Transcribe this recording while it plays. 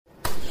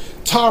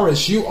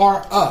Taurus, you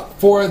are up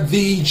for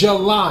the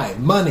July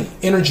money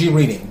energy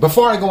reading.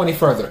 Before I go any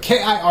further,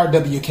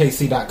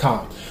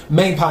 KIRWKC.com,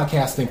 main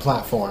podcasting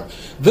platform.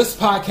 This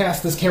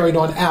podcast is carried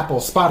on Apple,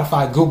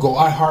 Spotify, Google,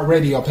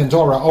 iHeartRadio,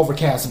 Pandora,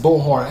 Overcast,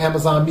 Bullhorn,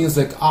 Amazon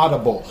Music,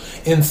 Audible,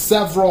 and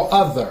several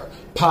other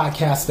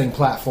podcasting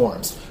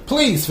platforms.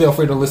 Please feel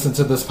free to listen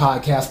to this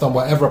podcast on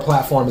whatever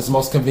platform is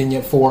most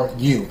convenient for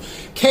you.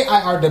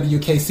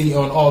 KIRWKC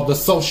on all the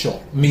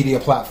social media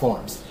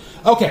platforms.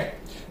 Okay.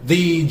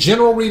 The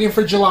general reading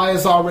for July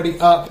is already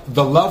up.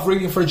 The love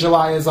reading for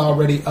July is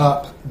already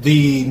up.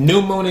 The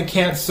new moon in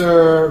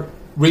Cancer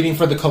reading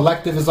for the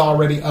collective is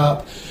already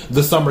up.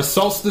 The summer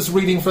solstice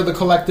reading for the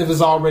collective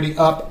is already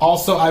up.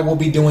 Also, I will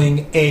be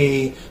doing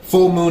a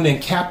full moon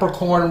in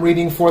Capricorn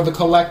reading for the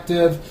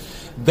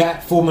collective.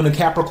 That full moon in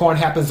Capricorn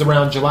happens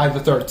around July the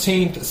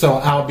 13th, so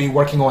I'll be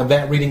working on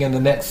that reading in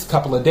the next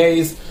couple of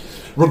days.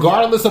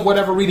 Regardless of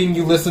whatever reading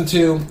you listen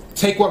to,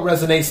 take what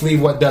resonates, leave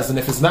what doesn't.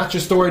 If it's not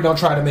your story, don't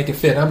try to make it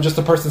fit. I'm just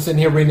a person sitting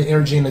here reading the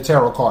energy and the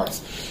tarot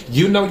cards.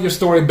 You know your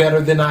story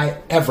better than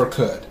I ever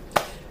could.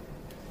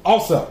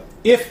 Also,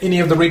 if any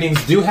of the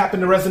readings do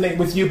happen to resonate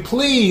with you,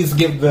 please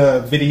give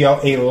the video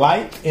a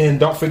like and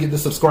don't forget to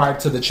subscribe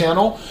to the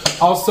channel.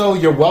 Also,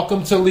 you're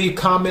welcome to leave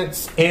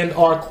comments and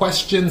or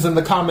questions in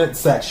the comment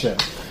section.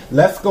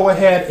 Let's go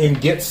ahead and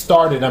get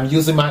started. I'm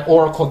using my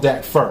Oracle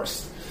deck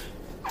first.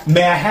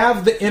 May I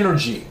have the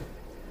energy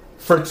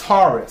for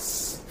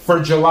Taurus for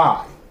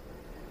July?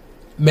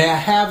 May I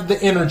have the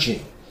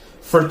energy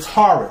for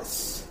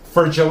Taurus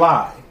for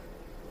July?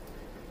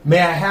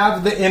 May I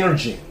have the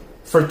energy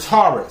for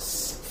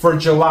Taurus for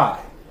July?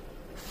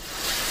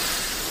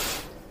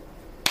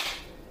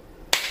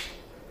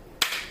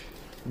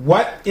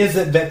 What is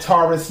it that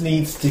Taurus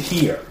needs to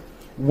hear?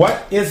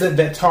 What is it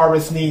that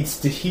Taurus needs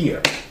to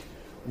hear?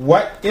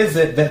 What is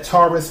it that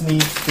Taurus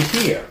needs to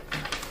hear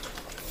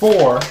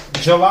for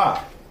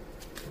July?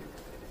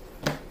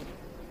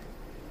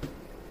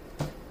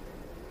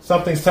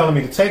 Something's telling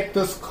me to take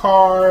this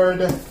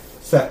card.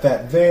 Set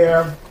that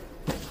there.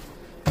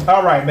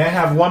 All right, may I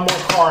have one more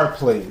card,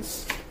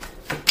 please?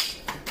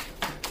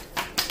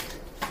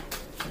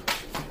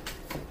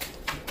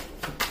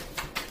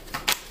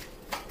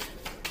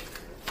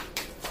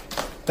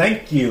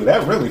 Thank you.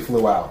 That really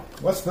flew out.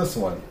 What's this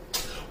one?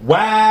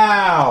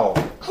 Wow.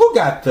 Who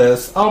got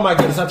this? Oh my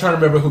goodness, I'm trying to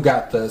remember who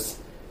got this.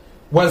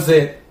 Was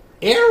it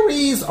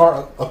Aries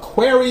or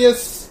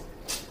Aquarius?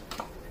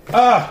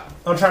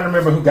 I'm trying to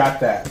remember who got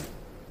that.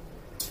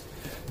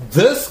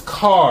 This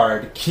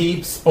card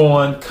keeps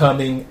on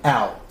coming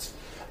out.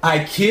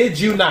 I kid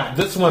you not.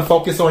 This one,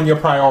 focus on your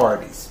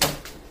priorities.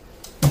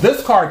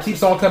 This card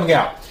keeps on coming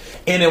out.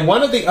 And in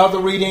one of the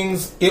other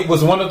readings, it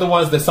was one of the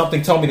ones that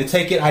something told me to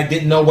take it. I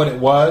didn't know what it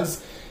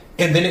was.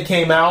 And then it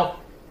came out.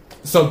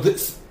 So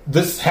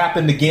this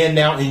happened again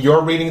now in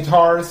your reading,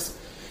 Taurus.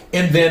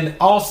 And then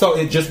also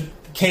it just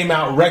came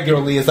out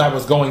regularly as I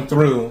was going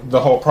through the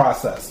whole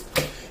process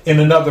in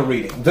another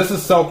reading. This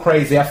is so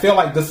crazy. I feel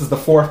like this is the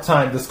fourth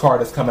time this card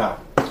has come out.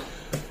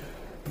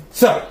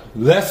 So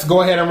let's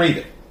go ahead and read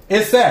it.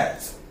 It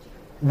says,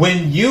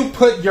 when you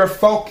put your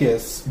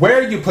focus,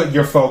 where you put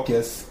your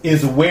focus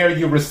is where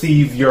you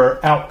receive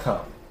your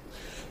outcome.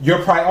 Your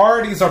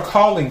priorities are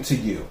calling to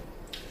you,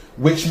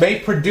 which may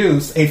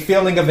produce a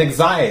feeling of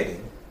anxiety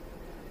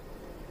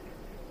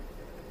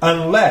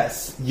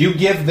unless you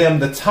give them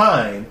the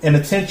time and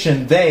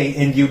attention they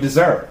and you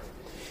deserve.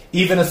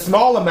 Even a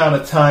small amount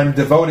of time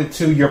devoted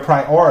to your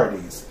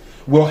priorities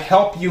will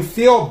help you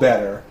feel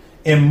better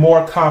and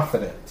more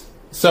confident.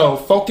 So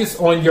focus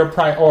on your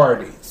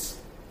priorities.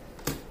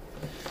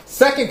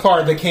 Second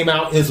card that came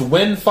out is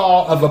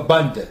Windfall of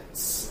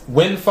Abundance.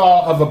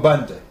 Windfall of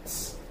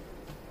Abundance.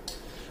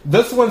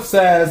 This one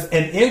says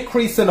an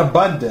increase in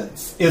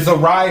abundance is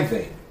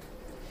arriving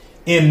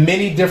in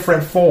many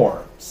different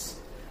forms.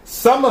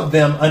 Some of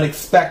them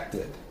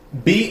unexpected.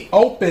 Be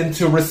open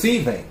to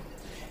receiving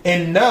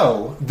and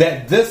know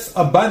that this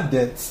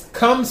abundance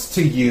comes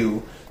to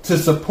you to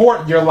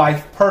support your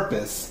life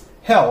purpose,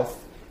 health,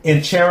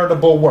 and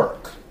charitable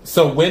work.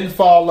 So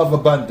Windfall of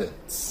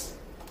Abundance.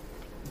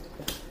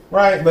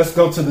 Right, let's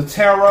go to the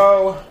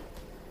tarot.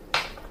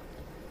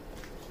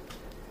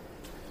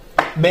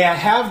 May I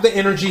have the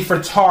energy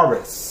for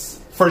Taurus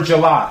for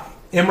July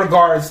in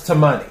regards to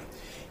money.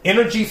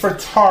 Energy for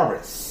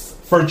Taurus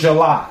for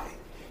July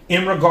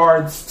in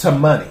regards to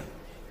money.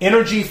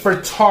 Energy for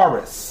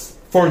Taurus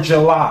for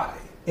July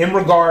in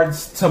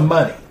regards to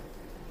money.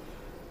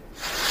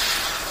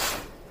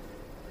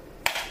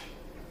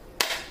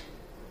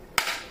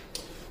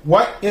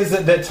 What is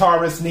it that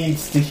Taurus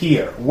needs to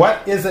hear?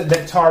 What is it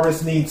that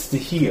Taurus needs to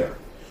hear?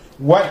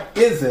 What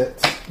is it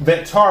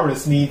that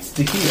Taurus needs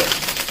to hear?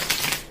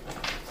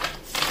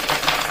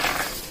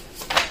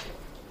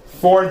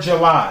 For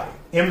July,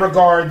 in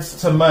regards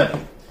to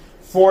money.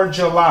 For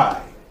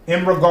July,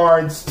 in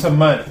regards to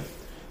money.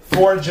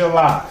 For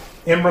July,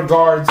 in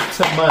regards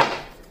to money.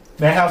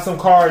 May I have some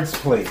cards,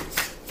 please?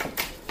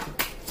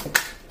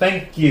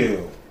 Thank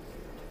you.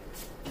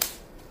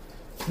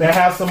 May I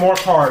have some more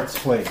cards,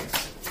 please?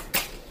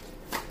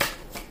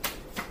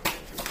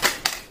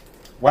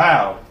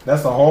 Wow,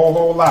 that's a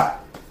whole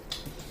lot.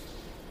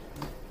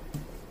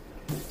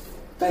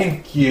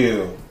 Thank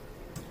you.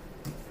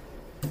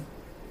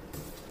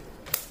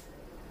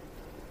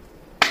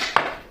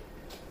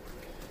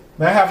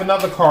 May I have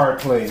another card,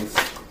 please?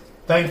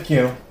 Thank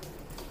you.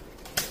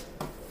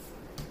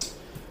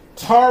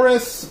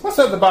 Taurus, what's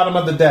at the bottom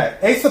of the deck?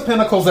 Ace of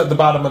Pentacles at the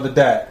bottom of the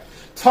deck.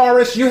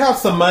 Taurus, you have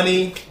some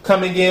money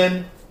coming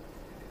in.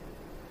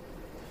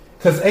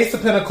 Because Ace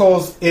of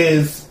Pentacles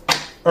is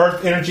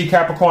Earth energy,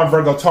 Capricorn,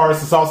 Virgo,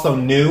 Taurus is also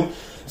new.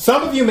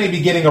 Some of you may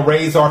be getting a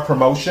raise or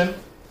promotion.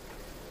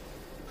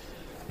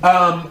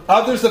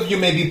 Others of you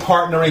may be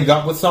partnering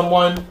up with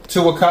someone,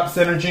 Two of Cups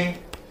energy.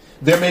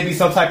 There may be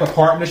some type of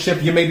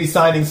partnership. You may be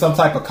signing some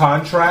type of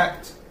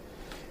contract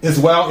as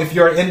well. If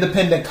you're an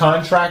independent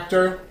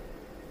contractor,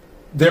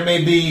 there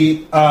may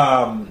be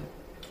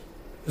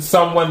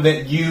someone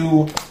that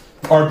you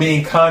are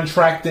being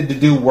contracted to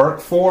do work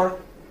for.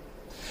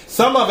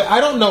 Some of it,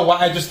 I don't know why,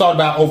 I just thought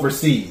about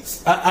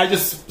overseas. I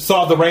just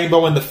saw the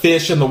rainbow and the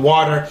fish in the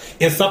water,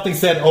 and something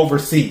said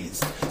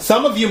overseas.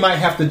 Some of you might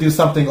have to do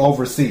something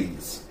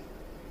overseas.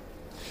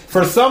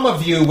 For some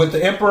of you, with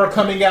the Emperor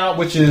coming out,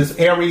 which is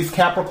Aries,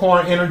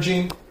 Capricorn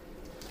energy,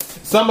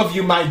 some of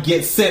you might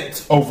get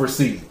sent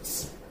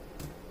overseas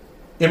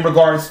in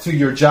regards to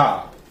your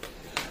job.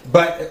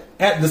 But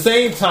at the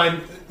same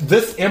time,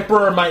 this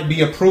Emperor might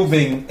be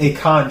approving a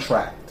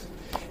contract,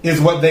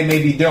 is what they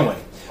may be doing.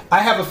 I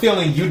have a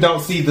feeling you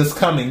don't see this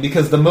coming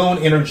because the Moon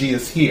energy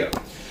is here.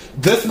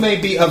 This may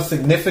be of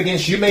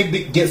significance. You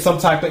may get some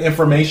type of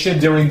information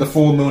during the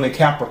full moon in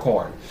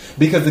Capricorn.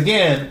 Because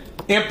again,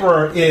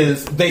 Emperor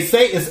is, they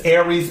say it's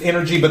Aries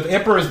energy, but the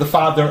Emperor is the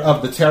father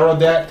of the tarot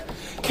deck.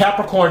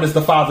 Capricorn is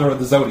the father of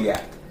the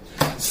zodiac.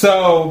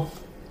 So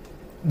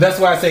that's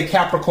why I say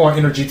Capricorn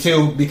energy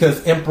too, because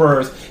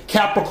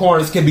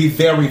Capricorns can be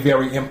very,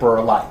 very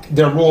Emperor-like.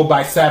 They're ruled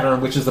by Saturn,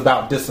 which is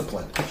about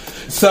discipline.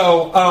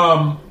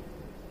 So,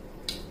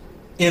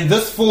 in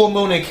this full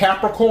moon in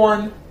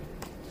Capricorn,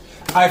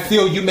 I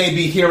feel you may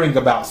be hearing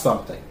about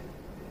something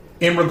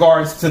in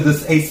regards to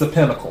this Ace of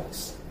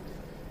Pentacles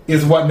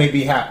is what may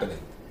be happening.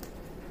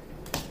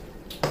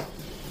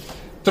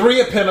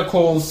 Three of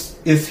Pentacles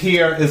is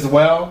here as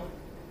well.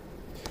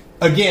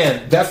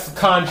 Again, that's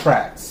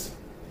contracts,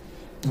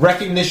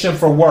 recognition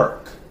for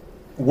work,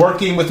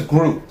 working with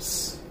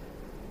groups,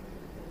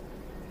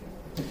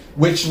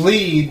 which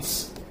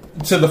leads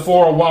to the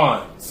Four of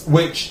Wands,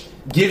 which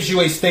gives you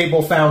a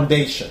stable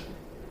foundation,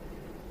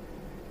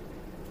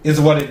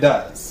 is what it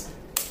does.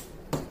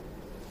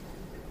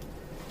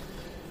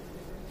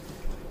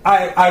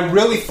 I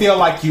really feel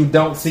like you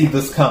don't see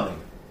this coming.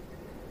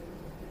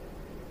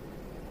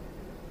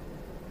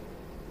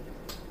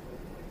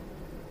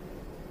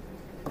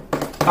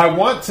 I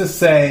want to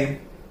say,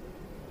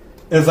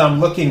 as I'm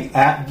looking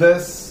at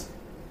this,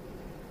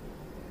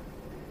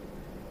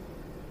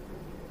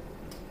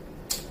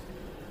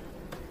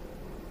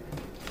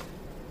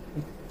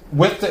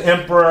 with the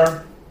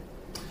Emperor,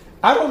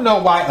 I don't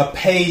know why a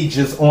page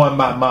is on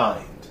my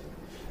mind.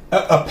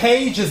 A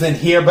page is in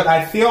here, but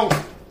I feel,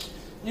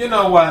 you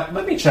know what?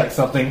 Let me check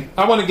something.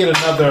 I want to get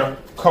another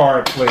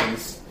card,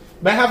 please.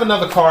 May I have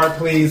another card,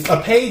 please? A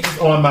page is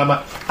on my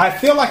mind. I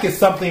feel like it's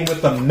something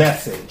with a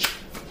message.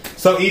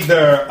 So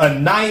either a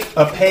knight,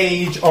 a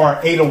page, or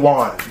 8 of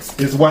Wands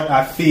is what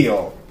I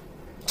feel.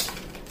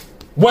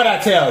 What I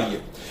tell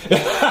you.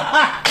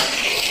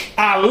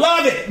 I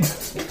love it.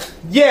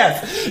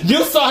 Yes,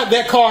 you saw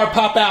that card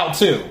pop out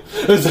too.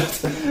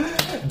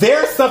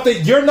 There's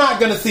something, you're not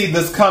going to see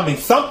this coming.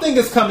 Something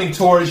is coming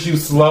towards you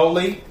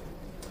slowly.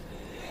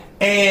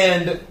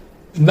 And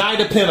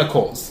Knight of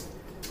Pentacles.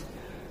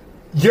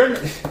 You're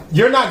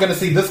not going to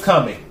see this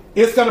coming.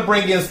 It's going to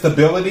bring in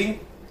stability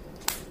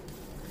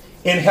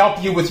and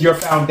help you with your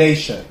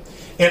foundation.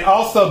 And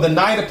also the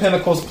Knight of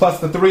Pentacles plus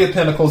the Three of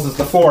Pentacles is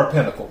the Four of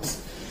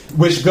Pentacles,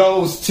 which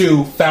goes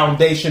to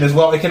foundation as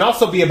well. It can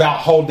also be about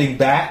holding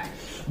back,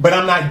 but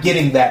I'm not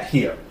getting that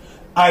here.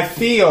 I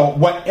feel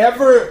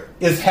whatever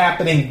is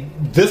happening,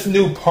 this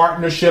new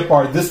partnership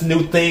or this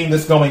new thing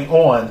that's going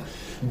on,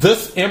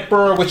 this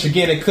Emperor, which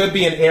again, it could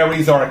be an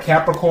Aries or a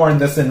Capricorn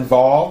that's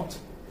involved,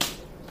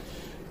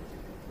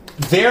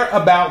 they're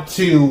about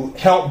to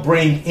help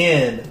bring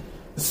in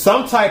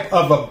some type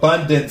of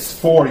abundance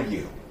for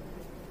you,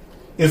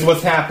 is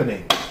what's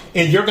happening.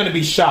 And you're going to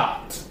be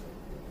shocked.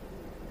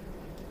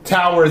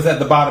 Tower is at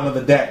the bottom of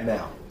the deck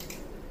now.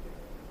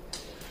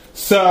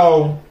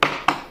 So,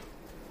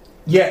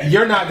 yeah,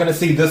 you're not going to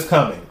see this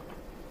coming.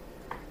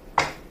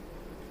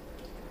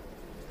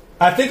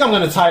 I think I'm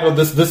going to title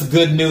this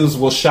Good News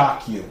Will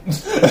Shock You.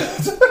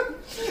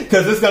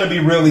 Because it's going to be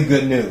really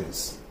good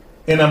news.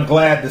 And I'm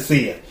glad to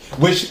see it.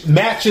 Which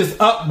matches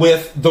up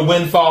with the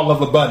windfall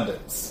of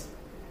abundance.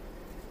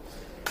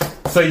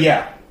 So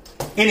yeah.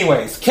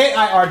 Anyways,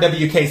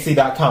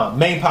 KIRWKC.com,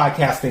 main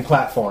podcasting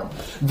platform.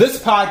 This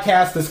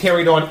podcast is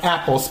carried on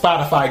Apple,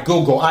 Spotify,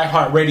 Google,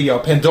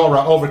 iHeartRadio,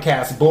 Pandora,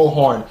 Overcast,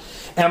 Bullhorn,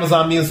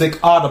 Amazon Music,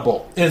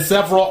 Audible, and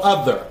several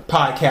other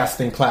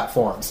podcasting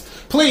platforms.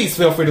 Please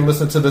feel free to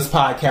listen to this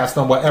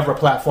podcast on whatever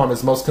platform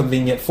is most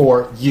convenient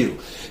for you.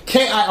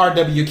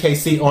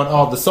 KIRWKC on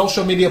all the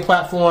social media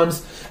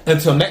platforms.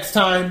 Until next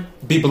time,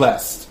 be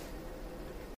blessed.